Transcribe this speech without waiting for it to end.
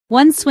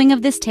One swing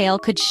of this tail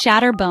could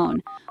shatter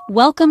bone.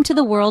 Welcome to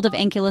the world of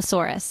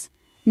Ankylosaurus.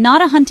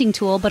 Not a hunting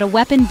tool, but a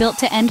weapon built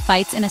to end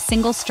fights in a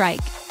single strike.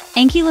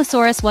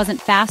 Ankylosaurus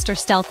wasn't fast or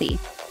stealthy.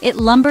 It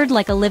lumbered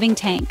like a living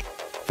tank.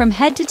 From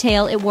head to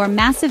tail, it wore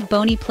massive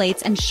bony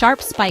plates and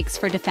sharp spikes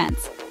for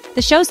defense.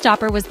 The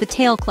showstopper was the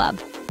tail club,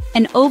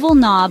 an oval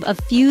knob of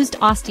fused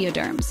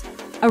osteoderms.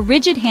 A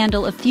rigid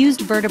handle of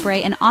fused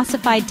vertebrae and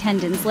ossified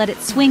tendons let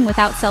it swing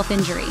without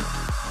self-injury.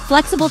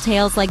 Flexible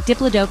tails like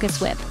Diplodocus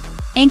whip.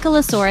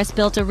 Ankylosaurus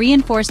built a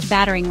reinforced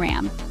battering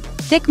ram.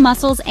 Thick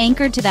muscles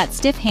anchored to that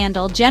stiff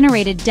handle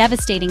generated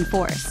devastating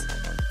force.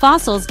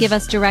 Fossils give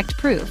us direct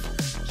proof.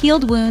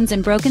 Healed wounds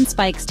and broken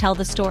spikes tell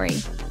the story.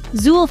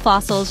 Zuul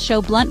fossils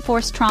show blunt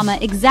force trauma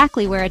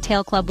exactly where a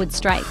tail club would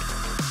strike.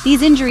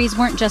 These injuries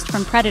weren't just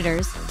from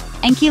predators.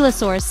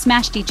 Ankylosaurs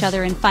smashed each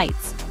other in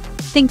fights.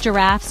 Think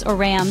giraffes or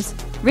rams,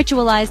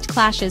 ritualized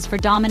clashes for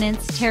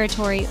dominance,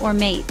 territory, or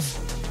mates.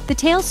 The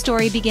tail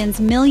story begins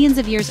millions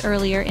of years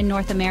earlier in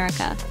North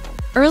America.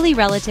 Early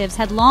relatives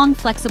had long,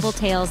 flexible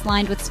tails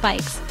lined with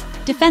spikes,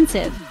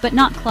 defensive but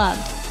not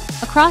clubbed.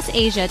 Across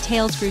Asia,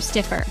 tails grew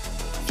stiffer.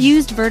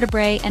 Fused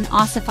vertebrae and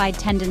ossified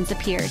tendons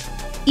appeared.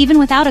 Even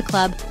without a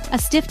club, a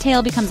stiff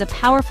tail becomes a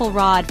powerful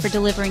rod for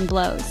delivering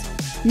blows.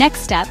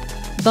 Next step,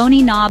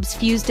 bony knobs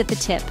fused at the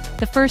tip,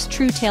 the first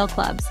true tail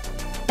clubs.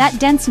 That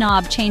dense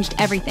knob changed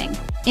everything: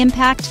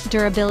 impact,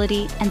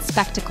 durability, and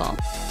spectacle.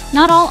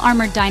 Not all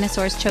armored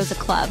dinosaurs chose a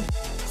club.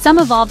 Some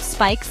evolved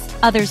spikes,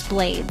 others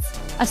blades.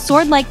 A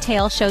sword-like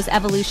tail shows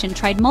evolution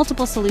tried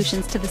multiple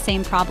solutions to the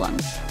same problem.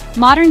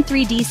 Modern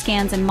 3D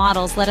scans and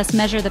models let us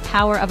measure the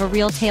power of a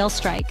real tail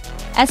strike.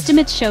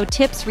 Estimates show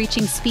tips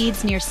reaching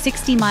speeds near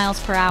 60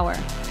 miles per hour.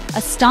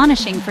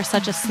 Astonishing for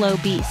such a slow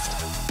beast.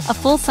 A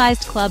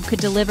full-sized club could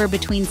deliver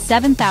between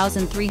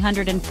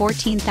 7,300 and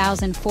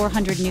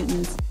 14,400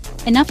 newtons,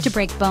 enough to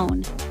break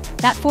bone.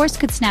 That force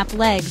could snap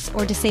legs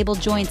or disable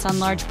joints on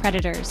large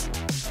predators.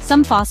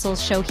 Some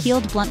fossils show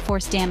healed blunt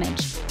force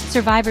damage,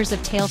 survivors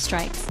of tail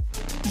strikes.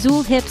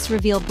 Zuul hips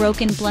reveal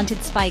broken,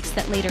 blunted spikes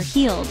that later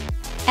healed,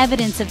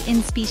 evidence of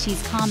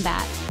in-species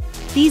combat.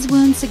 These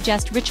wounds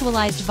suggest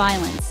ritualized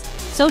violence,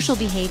 social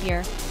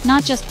behavior,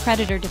 not just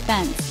predator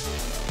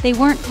defense. They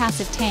weren't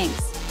passive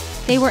tanks.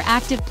 They were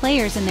active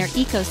players in their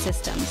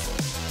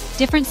ecosystems.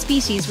 Different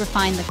species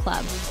refined the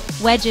club.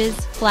 Wedges,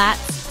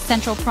 flats,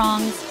 central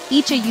prongs,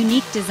 each a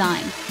unique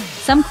design.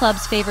 Some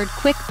clubs favored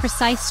quick,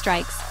 precise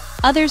strikes.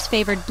 Others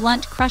favored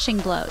blunt, crushing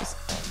blows.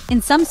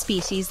 In some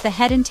species, the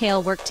head and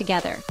tail worked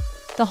together.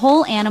 The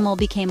whole animal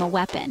became a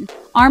weapon.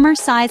 Armor,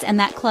 size, and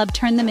that club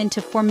turned them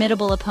into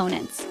formidable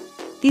opponents.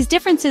 These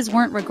differences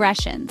weren't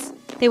regressions.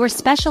 They were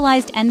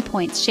specialized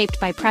endpoints shaped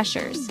by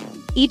pressures.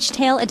 Each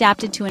tail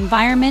adapted to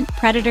environment,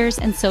 predators,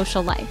 and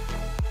social life.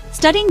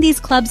 Studying these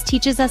clubs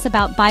teaches us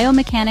about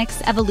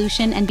biomechanics,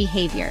 evolution, and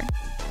behavior.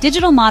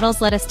 Digital models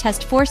let us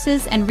test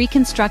forces and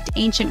reconstruct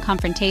ancient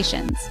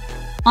confrontations.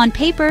 On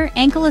paper,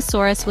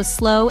 Ankylosaurus was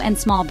slow and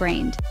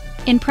small-brained.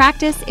 In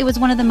practice, it was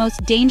one of the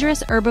most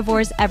dangerous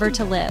herbivores ever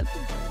to live.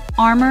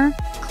 Armor,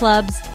 clubs,